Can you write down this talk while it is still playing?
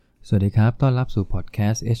สวัสดีครับต้อนรับสู่พอดแค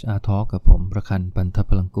สต์ HR Talk กับผมประคันต์ ปันท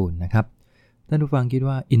พลังกูลนะครับท่านผู้ฟังคิด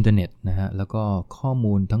ว่าอินเทอร์เน็ตนะฮะแล้วก็ข้อ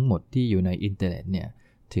มูลทั้งหมดที่อยู่ในอินเทอร์เน็ตเนี่ย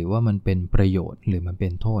ถือว่ามันเป็นประโยชน์หรือมันเป็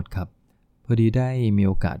นโทษครับพอดีได้มีโ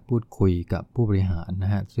อกาสพูดคุยกับผู้บริหารน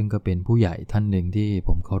ะฮะซึ่งก็เป็นผู้ใหญ่ท่านหนึ่งที่ผ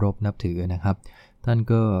มเคารพนับถือนะครับท่าน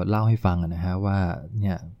ก็เล่าให้ฟังนะฮะว่าเ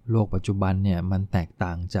นี่ยโลกปัจจุบันเนี่ยมันแตก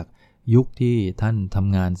ต่างจากยุคที่ท่านท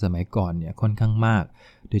ำงานสมัยก่อนเนี่ยค่อนข้างมาก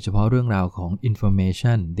โดยเฉพาะเรื่องราวของ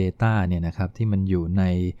information data เนี่ยนะครับที่มันอยู่ใน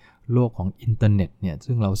โลกของอินเทอร์เน็ตเนี่ย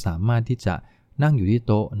ซึ่งเราสามารถที่จะนั่งอยู่ที่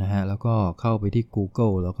โต๊ะนะฮะแล้วก็เข้าไปที่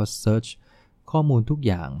Google แล้วก็ search ข้อมูลทุก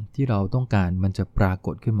อย่างที่เราต้องการมันจะปราก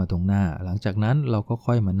ฏขึ้นมาตรงหน้าหลังจากนั้นเราก็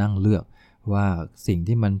ค่อยมานั่งเลือกว่าสิ่ง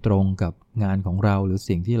ที่มันตรงกับงานของเราหรือ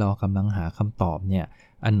สิ่งที่เรากำลังหาคำตอบเนี่ย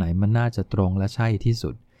อันไหนมันน่าจะตรงและใช่ที่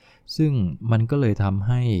สุดซึ่งมันก็เลยทำใ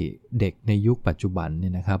ห้เด็กในยุคปัจจุบันเนี่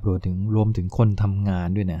ยนะครับรวมถึงคนทำงาน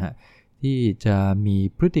ด้วยนะฮะที่จะมี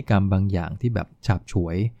พฤติกรรมบางอย่างที่แบบฉาบฉว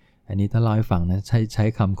ยอันนี้ถ้าเล่าให้ฟังนะใช้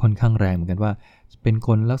คำค่อนข้างแรงเหมือนกันว่าเป็นค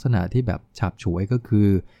นลักษณะที่แบบฉาบฉวยก็คือ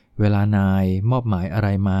เวลานายมอบหมายอะไร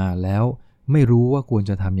มาแล้วไม่รู้ว่าควร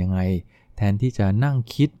จะทำยังไงแทนที่จะนั่ง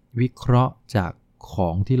คิดวิเคราะห์จากขอ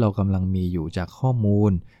งที่เรากำลังมีอยู่จากข้อมู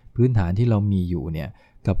ลพื้นฐานที่เรามีอยู่เนี่ย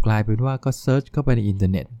กลับกลายเป็นว่าก็เซิร์ชเข้าไปในอินเทอ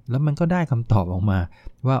ร์เน็ตแล้วมันก็ได้คำตอบออกมา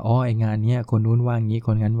ว่าอ๋อไองานเนี้ยคนนู้นว่างี้ค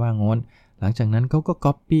นนั้นว่าง้นหลังจากนั้นเขาก็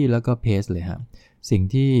copy แล้วก็ paste เลยฮะสิ่ง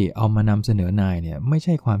ที่เอามานำเสนอนายเนี่ยไม่ใ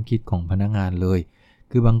ช่ความคิดของพนักงานเลย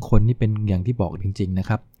คือบางคนนี่เป็นอย่างที่บอกจริงๆนะ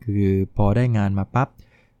ครับคือพอได้งานมาปั๊บ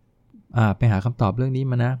ไปหาคำตอบเรื่องนี้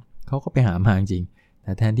มานะเขาก็ไปหามาจริงแ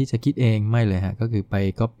ต่แทนที่จะคิดเองไม่เลยฮะก็คือไป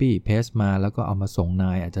copy paste มาแล้วก็เอามาส่งน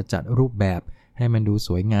ายอาจจะจัดรูปแบบให้มันดูส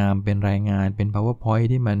วยงามเป็นรายงานเป็น PowerPoint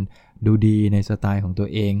ที่มันดูดีในสไตล์ของตัว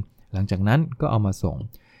เองหลังจากนั้นก็เอามาส่ง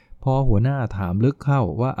พอหัวหน้าถามลึกเข้า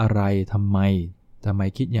ว่าอะไรทำไม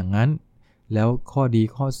คิดอย่างนั้นแล้วข้อดี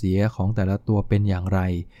ข้อเสียของแต่ละตัวเป็นอย่างไร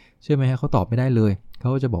เชื่อไหมฮะเขาตอบไม่ได้เลยเขา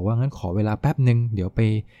จะบอกว่างั้นขอเวลาแป๊บนึงเดี๋ยวไป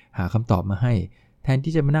หาคำตอบมาให้แทน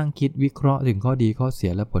ที่จะมานั่งคิดวิเคราะห์ถึงข้อดีข้อเสี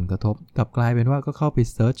ยและผลกระทบกลับกลายเป็นว่าก็เข้าไป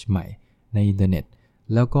เซิร์ชใหม่ในอินเทอร์เน็ต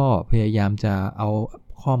แล้วก็พยายามจะเอา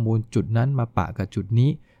ข้อมูลจุดนั้นมาปะกับจุดนี้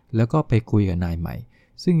แล้วก็ไปคุยกับนายใหม่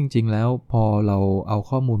ซึ่งจริงๆแล้วพอเราเอา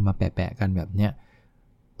ข้อมูลมาแปะๆกันแบบเนี้ย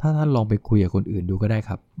ถ้าท่านลองไปคุยกับคนอื่นดูก็ได้ค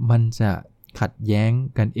รับมันจะขัดแย้ง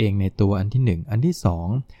กันเองในตัวอันที่1อันที่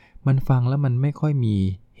2มันฟังแล้วมันไม่ค่อยมี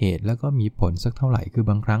เหตุแล้วก็มีผลสักเท่าไหร่คือ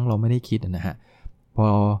บางครั้งเราไม่ได้คิดนะฮะพอ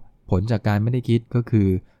ผลจากการไม่ได้คิดก็คือ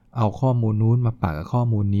เอาข้อมูลนู้นมาปะกับข้อ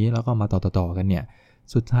มูลนี้แล้วก็มาต่อๆกันเนี่ย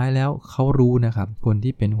สุดท้ายแล้วเขารู้นะครับคน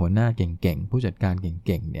ที่เป็นหัวหน้าเก่งๆผู้จัดการเ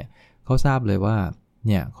ก่งๆเนี่ยเขาทราบเลยว่าเ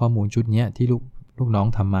นี่ยข้อมูลชุดนี้ที่ลูกน้อง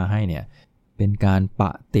ทำมาให้เนี่ยเป็นการป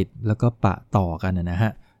ะติดแล้วก็ปะต่อกันนะฮ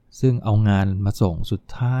ะซึ่งเอางานมาส่งสุด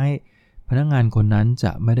ท้ายพนักงานคนนั้นจ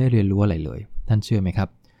ะไม่ได้เรียนรู้อะไรเลยท่านเชื่อไหมครับ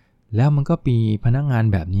แล้วมันก็มีพนักงาน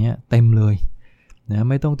แบบนี้เต็มเลยนะ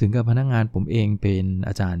ไม่ต้องถึงกับพนักงานผมเองเป็น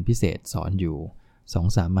อาจารย์พิเศษสอนอยู่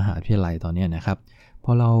 2-3 มหาวิทยาลัยตอนนี้นะครับพ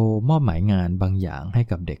อเรามอบหมายงานบางอย่างให้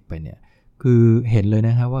กับเด็กไปเนี่ยคือเห็นเลยน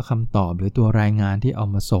ะครับว่าคำตอบหรือตัวรายงานที่เอา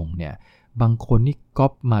มาส่งเนี่ยบางคนนี่ก๊อ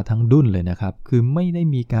ปมาทั้งดุ้นเลยนะครับคือไม่ได้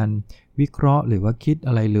มีการวิเคราะห์หรือว่าคิด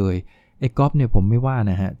อะไรเลยไอ้ก๊อปเนี่ยผมไม่ว่า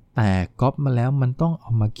นะฮะแต่ก๊อปมาแล้วมันต้องเอ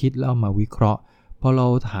ามาคิดแล้วเอามาวิเคราะห์พอเรา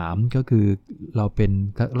ถามก็คือเราเป็น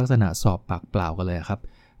ลักษณะสอบปากเปล่ากันเลยครับ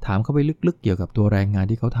ถามเข้าไปลึกๆเกี่ยวกับตัวรายงาน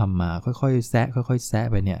ที่เขาทำมาค่อยๆแซะ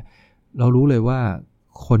ไปเนี่ยเรารู้เลยว่า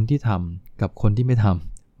คนที่ทำกับคนที่ไม่ท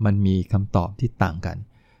ำมันมีคำตอบที่ต่างกัน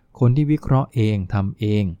คนที่วิเคราะห์เองทำเอ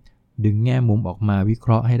งดึงแง่มุมออกมาวิเค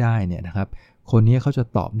ราะห์ให้ได้เนี่ยนะครับคนนี้เขาจะ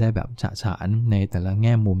ตอบได้แบบฉะฉานในแต่ละแ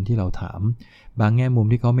ง่มุมที่เราถามบางแง่มุม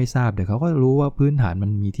ที่เขาไม่ทราบเดี๋ยวเขาก็รู้ว่าพื้นฐานมั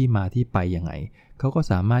นมีที่มาที่ไปยังไงเขาก็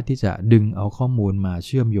สามารถที่จะดึงเอาข้อมูลมาเ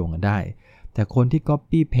ชื่อมโยงกันได้แต่คนที่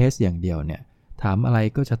copy paste อย่างเดียวเนี่ยถามอะไร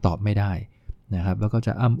ก็จะตอบไม่ได้นะครับแล้วก็จ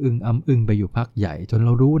ะอ้ำอึ้งไปอยู่พักใหญ่จนเร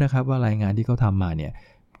ารู้นะครับว่ารายงานที่เขาทำมาเนี่ย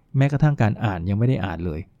แม้กระทั่งการอ่านยังไม่ได้อ่านเ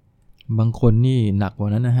ลยบางคนนี่หนักกว่า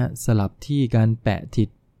นั้นนะฮะสลับที่การแปะผิด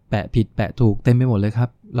แปะถูกเต็มไปหมดเลยครับ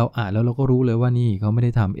เราอ่านแล้วเราก็รู้เลยว่านี่เขาไม่ไ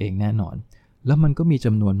ด้ทำเองแน่นอนแล้วมันก็มีจ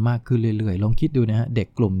ำนวนมากขึ้นเรื่อยๆลองคิดดูนะฮะเด็ก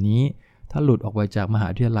กลุ่มนี้ถ้าหลุดออกไปจากมหา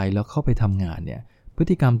วิทยาลัยแล้วเข้าไปทำงานเนี่ยพฤ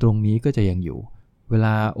ติกรรมตรงนี้ก็จะยังอยู่เวล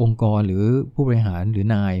าองค์กรหรือผู้บริหารหรือ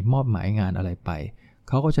นายมอบหมายงานอะไรไปเ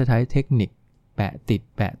ขาก็จะใช้เทคนิคแปะติด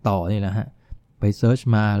แปะต่อนี่แหละฮะไปเซิร์ช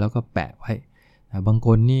มาแล้วก็แปะไว้บางค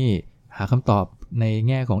นนี่หาคำตอบใน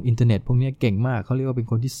แง่ของอินเทอร์เน็ตพวกนี้เก่งมากเขาเรียกว่าเป็น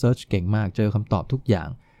คนที่เซิร์ชเก่งมากเจอคำตอบทุกอย่าง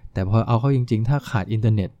แต่พอเอาเข้าจริงๆถ้าขาดอินเทอ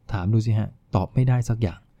ร์เน็ตถามดูสิฮะตอบไม่ได้สักอ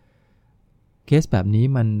ย่างเคสแบบนี้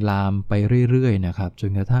มันลามไปเรื่อยๆนะครับจน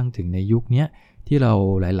กระทั่งถึงในยุคนี้ที่เรา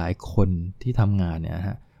หลายๆคนที่ทำงานเนี่ยฮ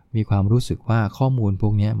ะมีความรู้สึกว่าข้อมูลพว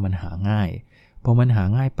กนี้มันหาง่าย พอมันหา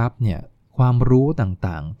ง่ายปั๊บเนี่ยความรู้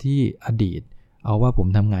ต่างๆที่อดีตเอาว่าผม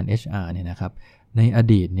ทำงาน HR เนี่ยนะครับในอ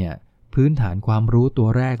ดีตเนี่ยพื้นฐานความรู้ตัว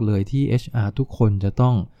แรกเลยที่ HR ทุกคนจะต้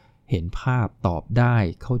องเห็นภาพตอบได้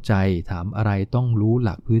เข้าใจถามอะไรต้องรู้ห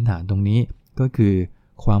ลักพื้นฐานตรงนี้ก็คือ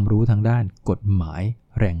ความรู้ทางด้านกฎหมาย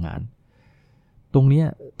แรงงานตรงนี้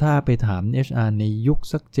ถ้าไปถาม HR ในยุค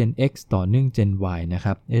สัก Gen X ต่อเนื่อง Gen Y นะค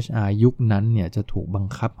รับ HR ยุคนั้นเนี่ยจะถูกบัง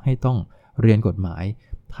คับให้ต้องเรียนกฎหมาย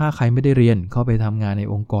ถ้าใครไม่ได้เรียนเข้าไปทำงานใน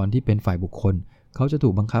องค์กรที่เป็นฝ่ายบุคคลเขาจะถู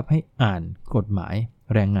กบังคับให้อ่านกฎหมาย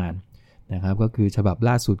แรงงานนะครับก็คือฉบับ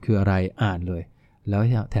ล่าสุดคืออะไรอ่านเลยแล้ว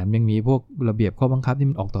แถมยังมีพวกระเบียบข้อบังคับที่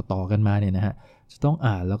มันออกต่อๆกันมาเนี่ยนะฮะจะต้อง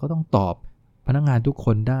อ่านแล้วก็ต้องตอบพนักงานทุกค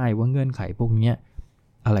นได้ว่าเงื่อนไขพวกนี้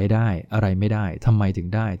อะไรได้อะไรไม่ได้ทำไมถึง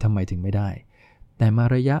ได้ทำไมถึงไม่ได้แต่มา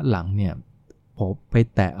ระยะหลังเนี่ยผมไป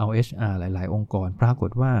แตะเอา HR หลายๆองค์กรปรากฏ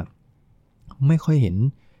ว่าไม่ค่อยเห็น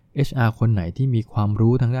HR คนไหนที่มีความ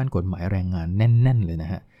รู้ทางด้านกฎหมายแรงงานแน่นๆเลยน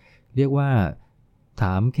ะฮะเรียกว่าถ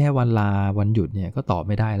ามแค่วันลาวันหยุดเนี่ยก็ตอบไ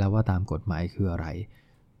ม่ได้แล้วว่าตามกฎหมายคืออะไร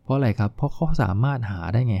เพราะอะไรครับเพราะเขาสามารถหา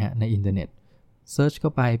ได้ไงฮะในอินเทอร์เน็ตเซิร์ชเข้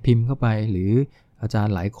าไปพิมพ์เข้าไปหรืออาจาร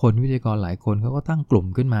ย์หลายคนวิทยากรหลายคนเขาก็ตั้งกลุ่ม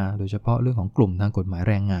ขึ้นมาโดยเฉพาะเรื่องของกลุ่มทางกฎหมาย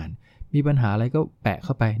แรงงานมีปัญหาอะไรก็แปะเ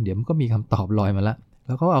ข้าไปเดี๋ยวมันก็มีคำตอบลอยมาละแ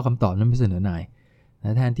ล้วก็เอาคำตอบนั้นไปเสนอนาย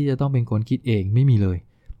แทนที่จะต้องเป็นคนคิดเองไม่มีเลย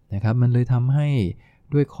นะครับมันเลยทำให้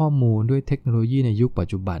ด้วยข้อมูลด้วยเทคโนโลยีในยุคปัจ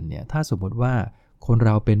จุบันเนี่ยถ้าสมมติว่าคนเร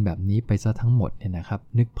าเป็นแบบนี้ไปซะทั้งหมดเนี่ยนะครับ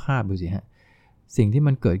นึกภาพดูสิฮะสิ่งที่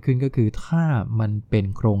มันเกิดขึ้นก็คือถ้ามันเป็น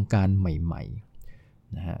โครงการใหม่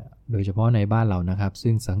ๆนะฮะโดยเฉพาะในบ้านเรานะครับ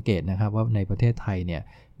ซึ่งสังเกตนะครับว่าในประเทศไทยเนี่ย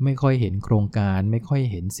ไม่ค่อยเห็นโครงการไม่ค่อย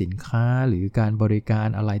เห็นสินค้าหรือการบริการ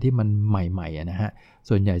อะไรที่มันใหม่ๆนะฮะ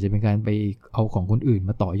ส่วนใหญ่จะเป็นการไปเอาของคนอื่น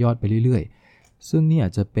มาต่อยอดไปเรื่อยๆซึ่งนี่อา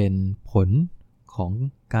จจะเป็นผลของ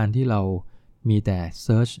การที่เรามีแต่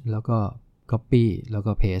search แล้วก็ copy แล้ว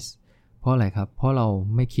ก็ paste เพราะอะไรครับเพราะเรา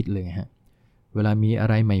ไม่คิดเลยฮะเวลามีอะ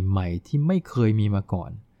ไรใหม่ๆที่ไม่เคยมีมาก่อ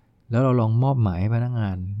นแล้วเราลองมอบหมายให้พนักงา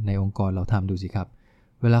นในองค์กรเราทำดูสิครับ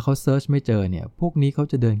เวลาเขา search ไม่เจอเนี่ยพวกนี้เขา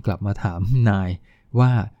จะเดินกลับมาถามนายว่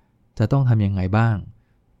าจะต้องทำยังไงบ้าง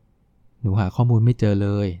หนูหาข้อมูลไม่เจอเล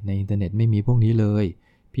ยในอินเทอร์เน็ตไม่มีพวกนี้เลย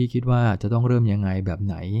พี่คิดว่าจะต้องเริ่มยังไงแบบ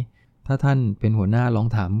ไหนถ้าท่านเป็นหัวหน้าลอง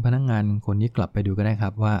ถามพนักงานคนนี้กลับไปดูก็ได้ครั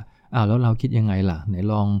บว่าแล้วเราคิดยังไงล่ะไหน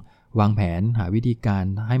ลองวางแผนหาวิธีการ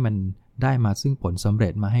ให้มันได้มาซึ่งผลสำเร็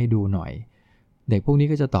จมาให้ดูหน่อยเด็กพวกนี้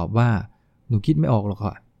ก็จะตอบว่าหนูคิดไม่ออกหรอก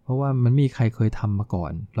ค่ะเพราะว่ามันมีใครเคยทำมาก่อ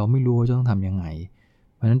นเราไม่รู้ว่าจะต้องทำยังไง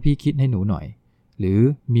เพราะฉะนั้นพี่คิดให้หนูหน่อยหรือ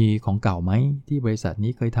มีของเก่าไหมที่บริษัท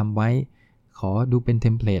นี้เคยทำไว้ขอดูเป็นเท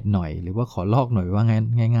มเพลตหน่อยหรือว่าขอลอกหน่อยว่า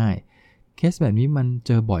ง่ายๆเคสแบบนี้มันเ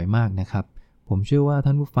จอบ่อยมากนะครับผมเชื่อว่าท่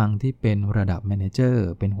านผู้ฟังที่เป็นระดับแมเนเจอร์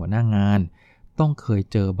เป็นหัวหน้างานต้องเคย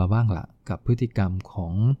เจอมาบ้างละกับพฤติกรรมขอ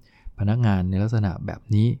งพนักงานในลักษณะแบบ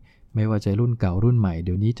นี้ไม่ว่าจะรุ่นเก่ารุ่นใหม่เ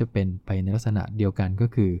ดี๋ยวนี้จะเป็นไปในลักษณะเดียวกันก็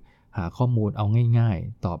คือหาข้อมูลเอาง่าย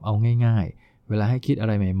ๆตอบเอาง่ายๆเวลาให้คิดอะไ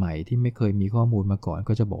รใหม่ๆที่ไม่เคยมีข้อมูลมาก่อน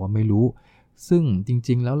ก็จะบอกว่าไม่รู้ซึ่งจ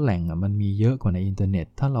ริงๆแล้วแหล่งมันมีเยอะกว่าในอินเทอร์เน็ต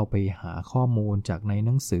ถ้าเราไปหาข้อมูลจากในห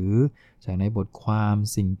นังสือจากในบทความ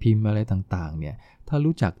สิ่งพิมพ์อะไรต่างๆเนี่ยถ้า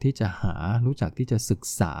รู้จักที่จะหารู้จักที่จะศึก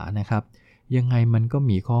ษานะครับยังไงมันก็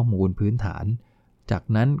มีข้อมูลพื้นฐานจาก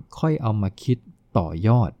นั้นค่อยเอามาคิดต่อย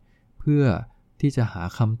อดเพื่อที่จะหา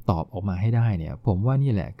คำตอบออกมาให้ได้เนี่ยผมว่า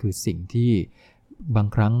นี่แหละคือสิ่งที่บาง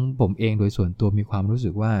ครั้งผมเองโดยส่วนตัวมีความรู้สึ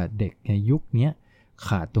กว่าเด็กในยุคนี้ข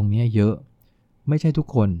าดตรงนี้เยอะไม่ใช่ทุก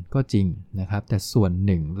คนก็จริงนะครับแต่ส่วนห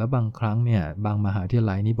นึ่งแล้วบางครั้งเนี่ยบางมหาวิทยา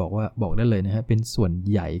ลัยนี่บอกได้เลยนะฮะเป็นส่วน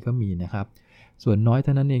ใหญ่ก็มีนะครับส่วนน้อยเท่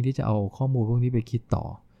านั้นเองที่จะเอาข้อมูลพวกนี้ไปคิดต่อ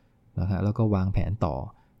นะฮะแล้วก็วางแผนต่อ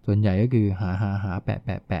ส่วนใหญ่ก็คือหาแ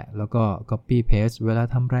ปะแล้วก็ copy paste เวลา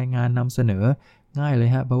ทำรายงานนำเสนอง่ายเลย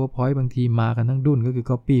ฮะ PowerPoint บางทีมากันทั้งดุ้นก็คือ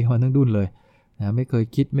copy เข้ามาทั้งดุ้นเลยนะไม่เคย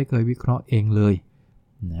คิดไม่เคยวิเคราะห์เองเลย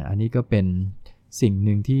นะอันนี้ก็เป็นสิ่งห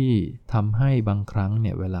นึ่งที่ทำให้บางครั้งเ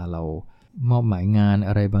นี่ยเวลาเรามอบหมายงาน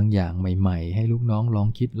อะไรบางอย่างใหม่ๆให้ลูกน้องลอง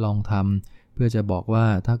คิดลองทำเพื่อจะบอกว่า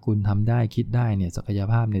ถ้าคุณทำได้คิดได้เนี่ยศักย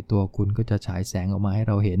ภาพในตัวคุณก็จะฉายแสงออกมาให้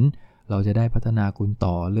เราเห็นเราจะได้พัฒนาคุณ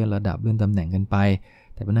ต่อเลื่อนระดับเลื่อนตำแหน่งกันไป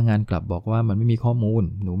แต่พนักงานกลับบอกว่ามันไม่มีข้อมูล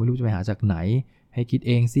หนูไม่รู้จะไปหาจากไหนให้คิดเ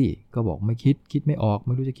องสิก็บอกไม่คิดไม่ออกไ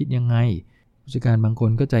ม่รู้จะคิดยังไงผู้จัดการบางค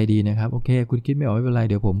นก็ใจดีนะครับโอเคคุณคิดไม่ออกไม่เป็นไร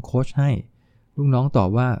เดี๋ยวผมโค้ชให้ลูกน้องตอบ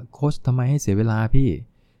ว่าโค้ชทำไมให้เสียเวลาพี่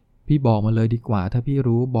บอกมาเลยดีกว่าถ้าพี่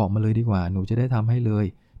รู้บอกมาเลยดีกว่าหนูจะได้ทำให้เลย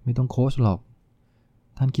ไม่ต้องโค้ชหรอก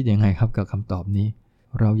ท่านคิดยังไงครับกับคำตอบนี้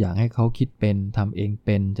เราอยากให้เขาคิดเป็นทำเองเ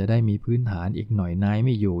ป็นจะได้มีพื้นฐานอีกหน่อยนายไ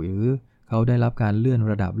ม่อยู่หรือเขาได้รับการเลื่อน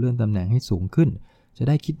ระดับเลื่อนตำแหน่งให้สูงขึ้นจะไ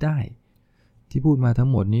ด้คิดได้ ที่พูดมาทั้ง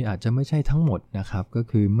หมดนี้อาจจะไม่ใช่ทั้งหมดนะครับก็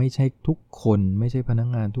คือไม่ใช่ทุกคนไม่ใช่พนัก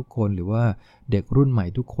งานทุกคนหรือว่าเด็กรุ่นใหม่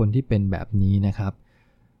ทุกคนที่เป็นแบบนี้นะครับ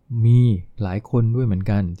มีหลายคนด้วยเหมือน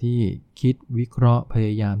กันที่คิดวิเคราะห์พย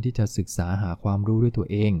ายามที่จะศึกษาหาความรู้ด้วยตัว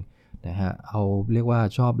เองนะฮะเอาเรียกว่า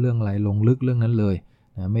ชอบเรื่องอะไรลงลึกเรื่องนั้นเลย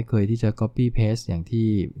นะไม่เคยที่จะ copy paste อย่างที่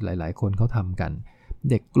หลายๆคนเขาทำกัน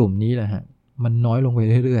เด็กกลุ่มนี้แหละฮะมันน้อยลงไป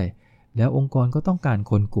เรื่อยๆแล้วองค์กรก็ต้องการ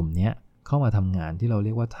คนกลุ่มนี้เข้ามาทำงานที่เราเรี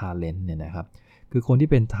ยกว่า talent เนี่ยนะครับคือคนที่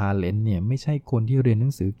เป็น talent เนี่ยไม่ใช่คนที่เรียนหนั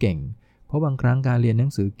งสือเก่งเพราะบางครั้งการเรียนหนั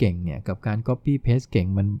งสือเก่งเนี่ยกับการ copy paste เก่ง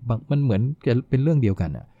มันเหมือนจะเป็นเรื่องเดียวกั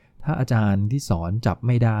นอะถ้าอาจารย์ที่สอนจับไ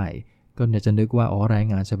ม่ได้ก็จะนึกว่าราย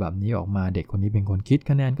งานฉบับนี้ออกมาเด็กคนนี้เป็นคนคิด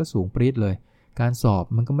คะแนนก็สูงปรี๊ดเลยการสอบ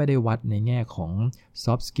มันก็ไม่ได้วัดในแง่ของ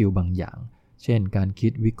soft skill บางอย่างเช่นการคิ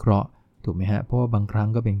ดวิเคราะห์ถูกไหมฮะเพราะว่าบางครั้ง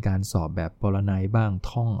ก็เป็นการสอบแบบปรนัยบ้าง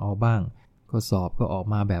ท่องเอาบ้างก็สอบก็ออก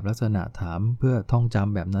มาแบบลักษณะถามเพื่อท่องจ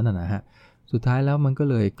ำแบบนั้นนะฮะสุดท้ายแล้วมันก็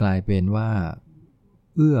เลยกลายเป็นว่า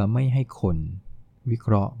เอื้อไม่ให้คนวิเค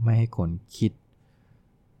ราะห์ไม่ให้คนคิด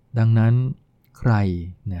ดังนั้นใคร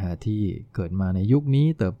นะฮะที่เกิดมาในยุคนี้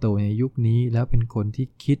เติบโตในยุคนี้แล้วเป็นคนที่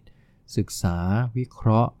คิดศึกษาวิเคร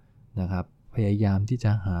าะห์นะครับพยายามที่จ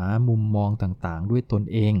ะหามุมมองต่างๆด้วยตน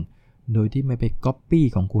เองโดยที่ไม่ไปก๊อปปี้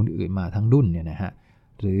ของคนอื่นมาทั้งดุ้นเนี่ยนะฮะ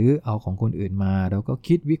หรือเอาของคนอื่นมาแล้วก็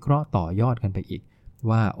คิดวิเคราะห์ต่อยอดกันไปอีก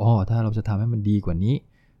ว่าถ้าเราจะทำให้มันดีกว่านี้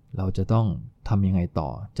เราจะต้องทำยังไงต่อ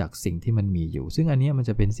จากสิ่งที่มันมีอยู่ซึ่งอันนี้มัน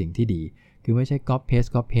จะเป็นสิ่งที่ดีคือไม่ใช่ copy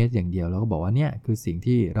paste อย่างเดียวแล้วก็บอกว่าเนี่ยคือสิ่ง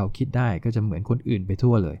ที่เราคิดได้ก็จะเหมือนคนอื่นไป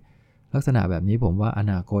ทั่วเลยลักษณะแบบนี้ผมว่าอ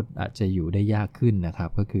นาคตอาจจะอยู่ได้ยากขึ้นนะครับ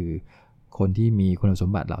ก็คือคนที่มีคุณสม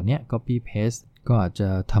บัติเหล่านี้ copy paste ก็อาจจะ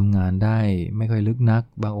ทำงานได้ไม่ค่อยลึกนัก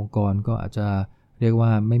บางองค์กรก็อาจจะเรียกว่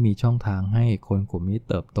าไม่มีช่องทางให้คนกลุ่มนี้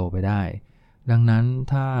เติบโตไปได้ดังนั้น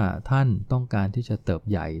ถ้าท่านต้องการที่จะเติบ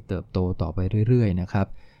ใหญ่เติบโตต่อไปเรื่อยๆนะครับ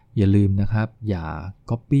อย่าลืมนะครับอย่า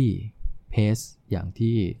copy paste อย่าง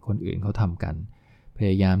ที่คนอื่นเขาทำกันพย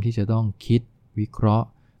ายามที่จะต้องคิดวิเคราะห์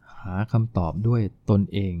หาคำตอบด้วยตน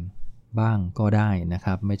เองบ้างก็ได้นะค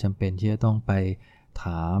รับไม่จำเป็นที่จะต้องไปถ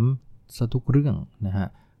ามซะทุกเรื่องนะฮะ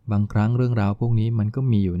บางครั้งเรื่องราวพวกนี้มันก็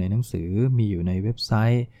มีอยู่ในหนังสือมีอยู่ในเว็บไซ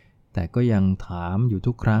ต์แต่ก็ยังถามอยู่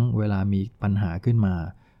ทุกครั้งเวลามีปัญหาขึ้นมา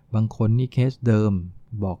บางคนนี่เคสเดิม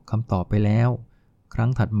บอกคำตอบไปแล้วครั้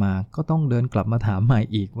งถัดมาก็ต้องเดินกลับมาถามใหม่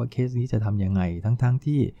อีกว่าเคสนี้จะทำยังไงทั้ง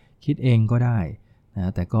ที่คิดเองก็ได้น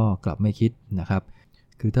ะแต่ก็กลับไม่คิดนะครับ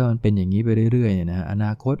คือถ้ามันเป็นอย่างนี้ไปเรื่อยๆเนี่ยนะอน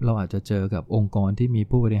าคตเราอาจจะเจอกับองค์กรที่มี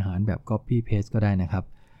ผู้บริหารแบบ copy paste ก็ได้นะครับ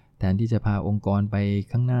แทนที่จะพาองค์กรไป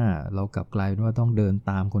ข้างหน้าเรากลับกลายเป็นว่าต้องเดิน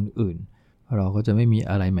ตามคนอื่นเราก็จะไม่มี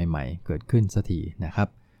อะไรใหม่ๆเกิดขึ้นสักทีนะครับ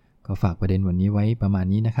ก็ฝากประเด็นวันนี้ไว้ประมาณ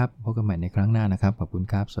นี้นะครับพบกันใหม่ในครั้งหน้านะครับขอบคุณ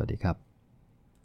ครับสวัสดีครับ